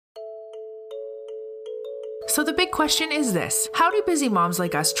So the big question is this: how do busy moms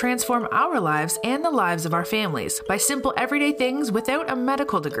like us transform our lives and the lives of our families by simple everyday things without a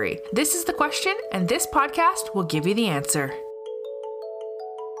medical degree? This is the question, and this podcast will give you the answer.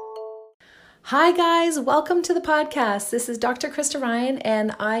 Hi guys, welcome to the podcast. This is Dr. Krista Ryan,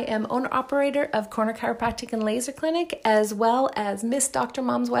 and I am owner-operator of Corner Chiropractic and Laser Clinic, as well as Miss Dr.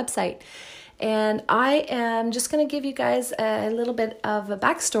 Mom's website. And I am just going to give you guys a little bit of a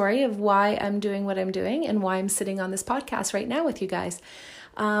backstory of why I'm doing what I'm doing and why I'm sitting on this podcast right now with you guys.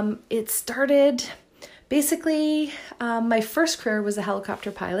 It started, basically, my first career was a helicopter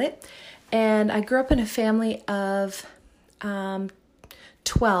pilot, and I grew up in a family of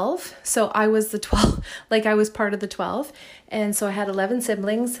 12. So I was the 12, I was part of the 12. And so I had 11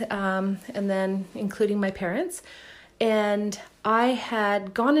 siblings, and then including my parents. And I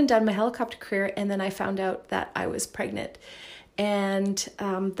had gone and done my helicopter career, and then I found out that I was pregnant. And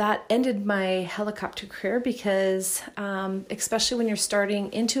that ended my helicopter career because, especially when you're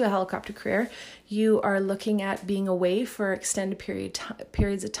starting into a helicopter career, you are looking at being away for extended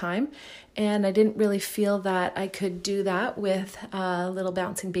periods of time. And I didn't really feel that I could do that with a little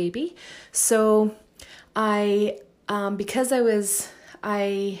bouncing baby. So because I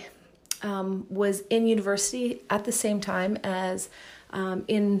was in university at the same time as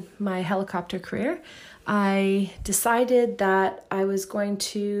in my helicopter career, I decided that I was going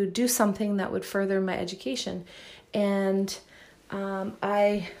to do something that would further my education. And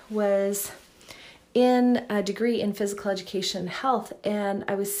I was in a degree in physical education and health, and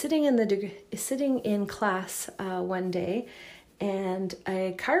I was sitting in class one day, and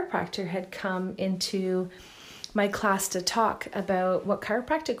a chiropractor had come into my class to talk about what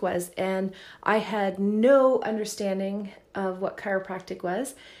chiropractic was, and I had no understanding of what chiropractic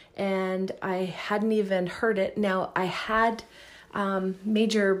was, and I hadn't even heard it. Now, I had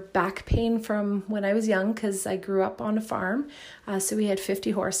major back pain from when I was young because I grew up on a farm, so we had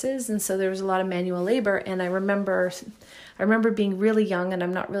 50 horses, and so there was a lot of manual labor. And I remember being really young, and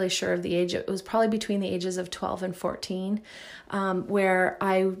I'm not really sure of the age. It was probably between the ages of 12 and 14, where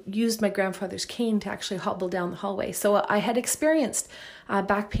I used my grandfather's cane to actually hobble down the hallway. So I had experienced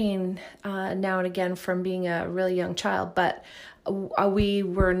back pain now and again from being a really young child, but we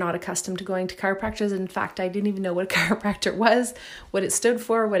were not accustomed to going to chiropractors. In fact, I didn't even know what a chiropractor was, what it stood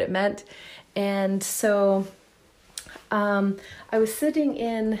for, what it meant. And so I was sitting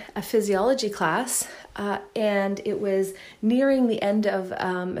in a physiology class, and it was nearing the end of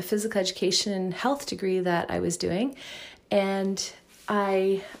a physical education and health degree that I was doing. And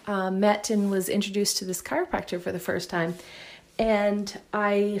I met and was introduced to this chiropractor for the first time. And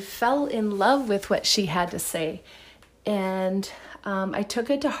I fell in love with what she had to say. And I took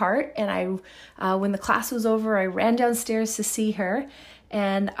it to heart, and when the class was over, I ran downstairs to see her,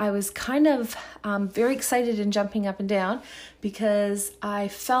 and I was kind of very excited and jumping up and down because I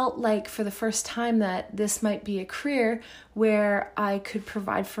felt like for the first time that this might be a career where I could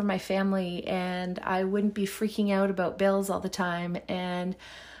provide for my family, and I wouldn't be freaking out about bills all the time, and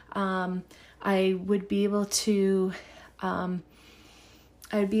I would be able to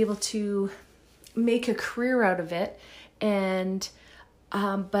make a career out of it. And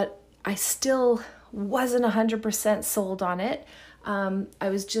but I still wasn't 100% sold on it. I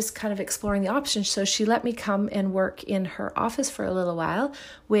was just kind of exploring the options. So she let me come and work in her office for a little while,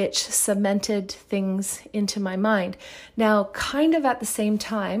 which cemented things into my mind. Now, kind of at the same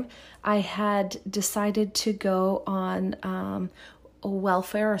time, I had decided to go on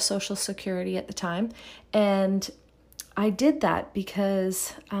welfare or Social Security at the time. And I did that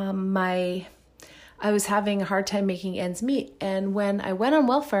because I was having a hard time making ends meet. And when I went on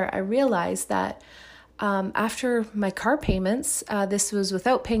welfare, I realized that after my car payments, this was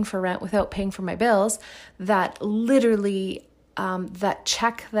without paying for rent, without paying for my bills, that literally that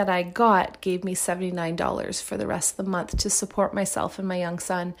check that I got gave me $79 for the rest of the month to support myself and my young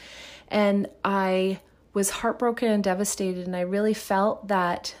son. And I was heartbroken and devastated, and I really felt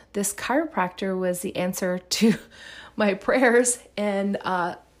that this chiropractor was the answer to my prayers, and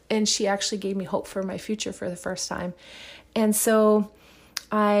she actually gave me hope for my future for the first time. And so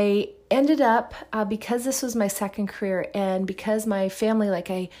I ended up, because this was my second career, and because my family,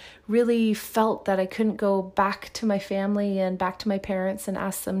 I really felt that I couldn't go back to my family and back to my parents and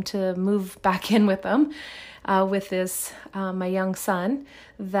ask them to move back in with them, with this, my young son,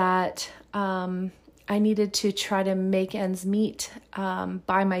 that I needed to try to make ends meet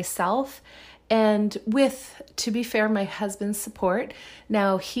by myself And with, to be fair, my husband's support.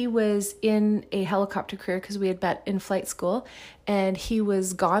 Now, he was in a helicopter career because we had met in flight school, and he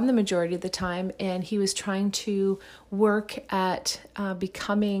was gone the majority of the time, and he was trying to work at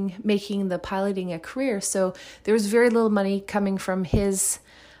making the piloting a career. So there was very little money coming from his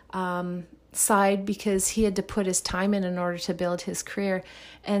side because he had to put his time in order to build his career.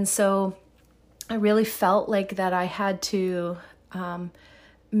 And so I really felt like that I had to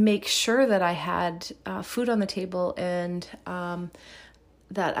make sure that I had food on the table, and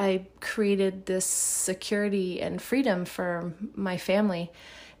that I created this security and freedom for my family.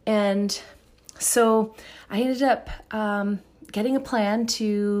 And so I ended up getting a plan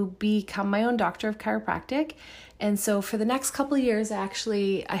to become my own doctor of chiropractic. And so for the next couple of years, I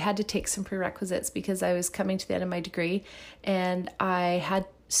had to take some prerequisites because I was coming to the end of my degree, and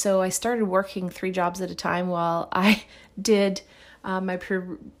so I started working 3 jobs at a time while I did my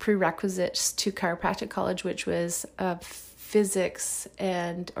prerequisites to chiropractic college, which was physics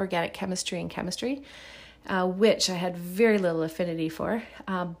and organic chemistry and chemistry, which I had very little affinity for.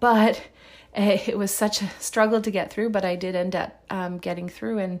 But it was such a struggle to get through, but I did end up getting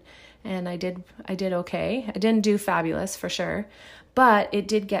through, and I did okay. I didn't do fabulous for sure, but it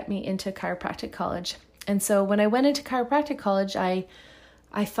did get me into chiropractic college. And so when I went into chiropractic college, I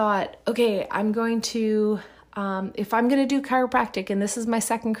thought, okay, I'm going to, if I'm going to do chiropractic and this is my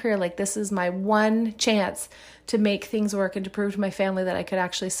second career, like this is my one chance to make things work and to prove to my family that I could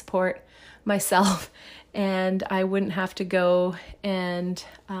actually support myself and I wouldn't have to go and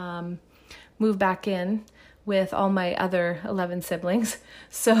move back in with all my other 11 siblings.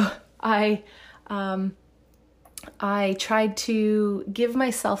 So I tried to give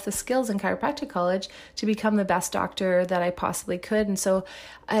myself the skills in chiropractic college to become the best doctor that I possibly could. And so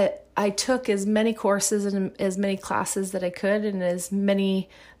I took as many courses and as many classes that I could, and as many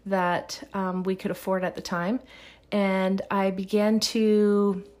that we could afford at the time. And I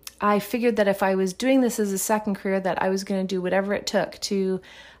figured that if I was doing this as a second career, that I was going to do whatever it took to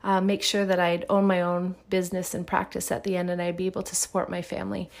make sure that I'd own my own business and practice at the end, and I'd be able to support my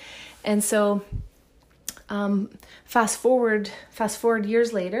family. And so fast forward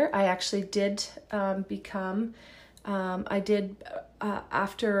years later, I actually did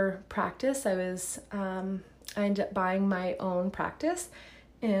after practice, I ended up buying my own practice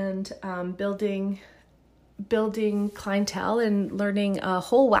and building clientele and learning a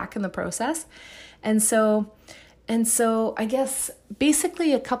whole whack in the process. And so I guess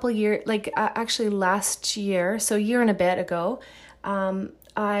basically a couple of years, actually last year, so a year and a bit ago,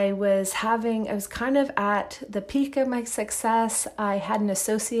 I was kind of at the peak of my success. I had an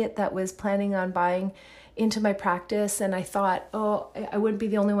associate that was planning on buying into my practice, and I thought, I wouldn't be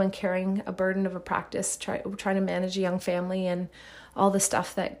the only one carrying a burden of a practice, trying to manage a young family and all the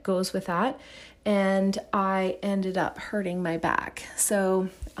stuff that goes with that. And I ended up hurting my back. So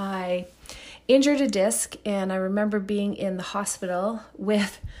I injured a disc, and I remember being in the hospital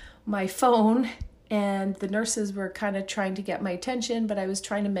with my phone, and the nurses were kind of trying to get my attention, but I was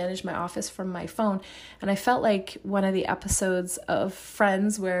trying to manage my office from my phone. And I felt like one of the episodes of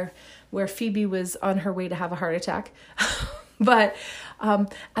Friends where Phoebe was on her way to have a heart attack. But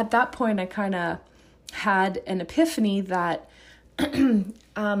at that point, I kind of had an epiphany that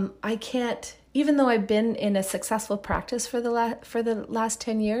I can't, even though I've been in a successful practice for the last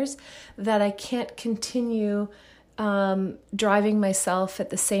 10 years, that I can't continue driving myself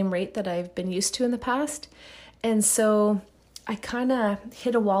at the same rate that I've been used to in the past. And so I kind of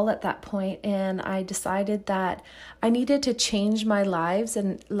hit a wall at that point, and I decided that I needed to change my lives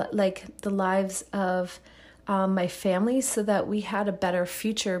and like the lives of my family so that we had a better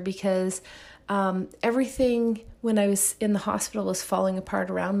future, because everything when I was in the hospital was falling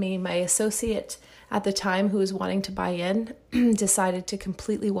apart around me. My associate at the time, who was wanting to buy in, decided to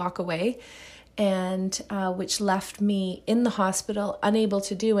completely walk away, and which left me in the hospital unable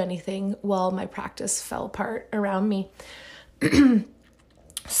to do anything while my practice fell apart around me.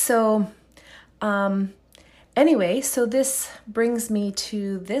 So anyway, so this brings me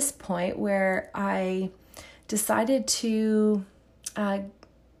to this point where I decided to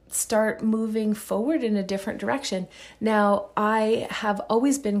start moving forward in a different direction. Now, I have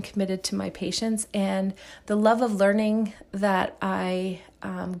always been committed to my patients, and the love of learning that I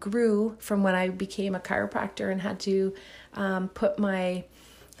grew from when I became a chiropractor and had to put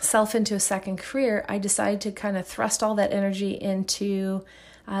myself into a second career, I decided to kind of thrust all that energy into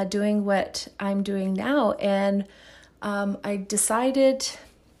doing what I'm doing now. And I decided,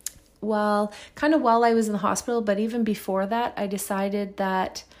 while I was in the hospital, but even before that, I decided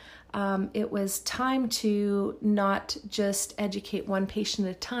that it was time to not just educate one patient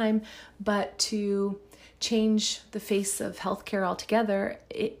at a time, but to change the face of healthcare altogether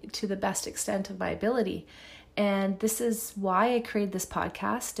to the best extent of my ability. And this is why I created this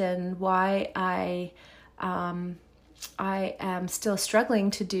podcast and why I am still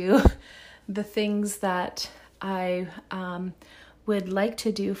struggling to do the things that I would like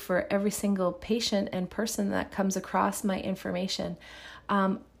to do for every single patient and person that comes across my information.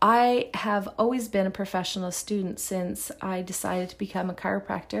 I have always been a professional student since I decided to become a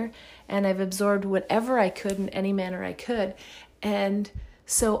chiropractor, and I've absorbed whatever I could in any manner I could. And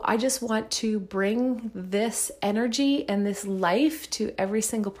so I just want to bring this energy and this life to every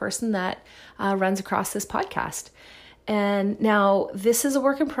single person that runs across this podcast. And now this is a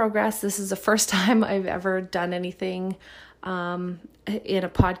work in progress. This is the first time I've ever done anything in a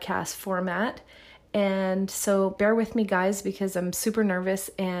podcast format. And so bear with me, guys, because I'm super nervous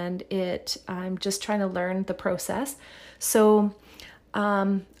and I'm just trying to learn the process. So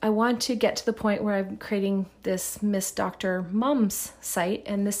I want to get to the point where I'm creating this Miss Dr. Mom's site,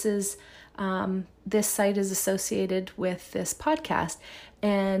 and this site is associated with this podcast.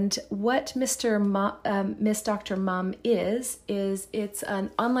 And what Miss Dr. Mom is it's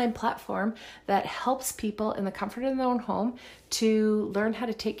an online platform that helps people in the comfort of their own home to learn how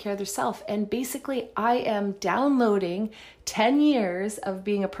to take care of themselves. And basically, I am downloading 10 years of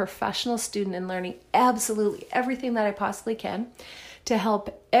being a professional student and learning absolutely everything that I possibly can to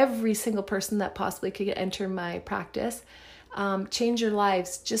help every single person that possibly could enter my practice change your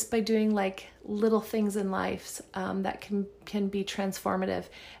lives just by doing like little things in life that can be transformative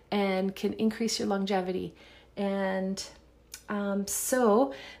and can increase your longevity. And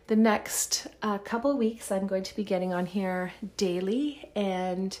so the next couple of weeks, I'm going to be getting on here daily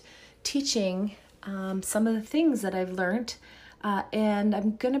and teaching some of the things that I've learned. And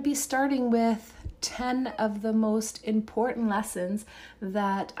I'm going to be starting with 10 of the most important lessons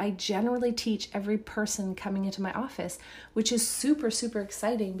that I generally teach every person coming into my office, which is super, super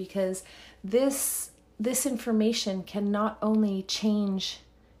exciting because this information can not only change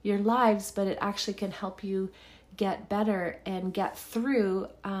your lives, but it actually can help you get better and get through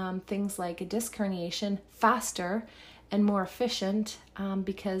things like a disc herniation faster and more efficient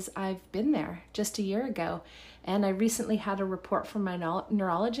because I've been there just a year ago. And I recently had a report from my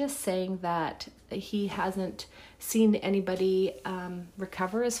neurologist saying that he hasn't seen anybody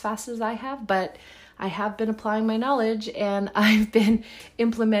recover as fast as I have, but I have been applying my knowledge and I've been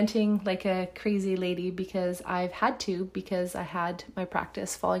implementing like a crazy lady because I've had to, because I had my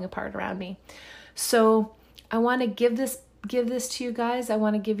practice falling apart around me. So I want to give this to you guys. I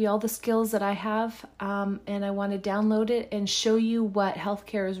want to give you all the skills that I have, and I want to download it and show you what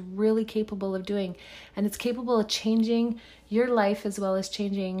healthcare is really capable of doing. And it's capable of changing your life as well as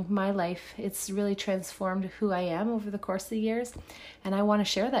changing my life. It's really transformed who I am over the course of the years, and I want to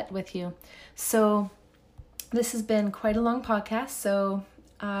share that with you. So this has been quite a long podcast, so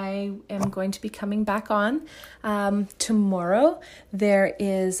I am going to be coming back on tomorrow. There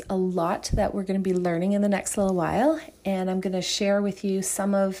is a lot that we're going to be learning in the next little while, and I'm going to share with you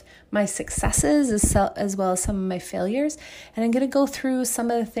some of my successes as well as some of my failures, and I'm going to go through some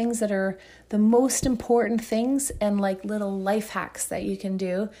of the things that are the most important things and like little life hacks that you can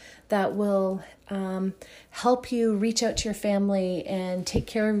do that will help you reach out to your family and take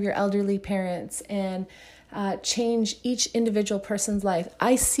care of your elderly parents and change each individual person's life.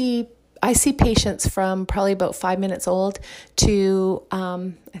 I see patients from probably about 5 minutes old to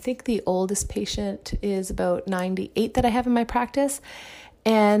I think the oldest patient is about 98 that I have in my practice.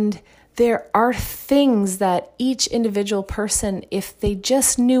 And there are things that each individual person, if they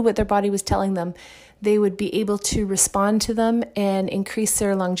just knew what their body was telling them, they would be able to respond to them and increase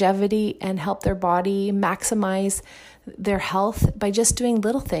their longevity and help their body maximize their health by just doing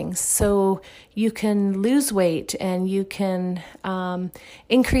little things. So you can lose weight and you can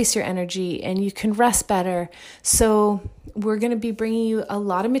increase your energy and you can rest better. So we're going to be bringing you a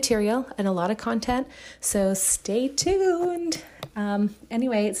lot of material and a lot of content. So stay tuned.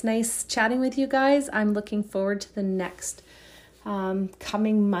 Anyway, it's nice chatting with you guys. I'm looking forward to the next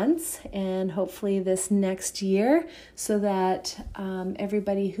coming months and hopefully this next year so that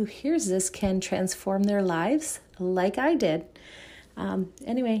everybody who hears this can transform their lives like I did.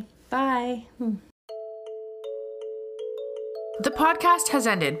 Anyway, bye. The podcast has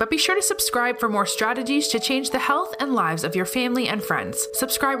ended, but be sure to subscribe for more strategies to change the health and lives of your family and friends.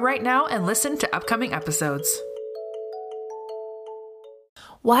 Subscribe right now and listen to upcoming episodes.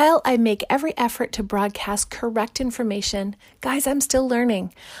 While I make every effort to broadcast correct information, guys, I'm still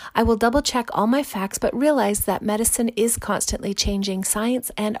learning. I will double check all my facts, but realize that medicine is constantly changing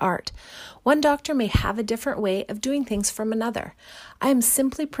science and art. One doctor may have a different way of doing things from another. I am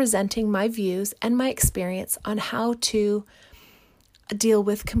simply presenting my views and my experience on how to deal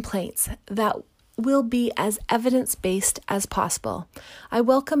with complaints that will be as evidence-based as possible. I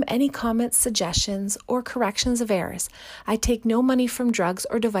welcome any comments, suggestions, or corrections of errors. I take no money from drugs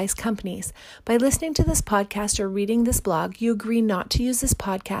or device companies. By listening to this podcast or reading this blog, you agree not to use this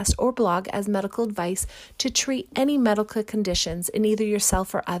podcast or blog as medical advice to treat any medical conditions in either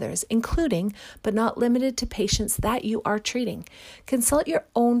yourself or others, including, but not limited to, patients that you are treating. Consult your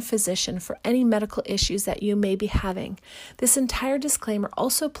own physician for any medical issues that you may be having. This entire disclaimer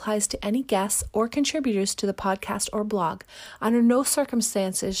also applies to any guests or contributors to the podcast or blog. Under no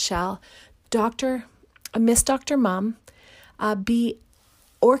circumstances shall Miss Dr. Mom be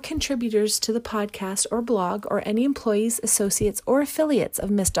or contributors to the podcast or blog or any employees, associates, or affiliates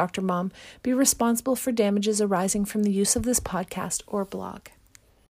of Miss Dr. Mom be responsible for damages arising from the use of this podcast or blog.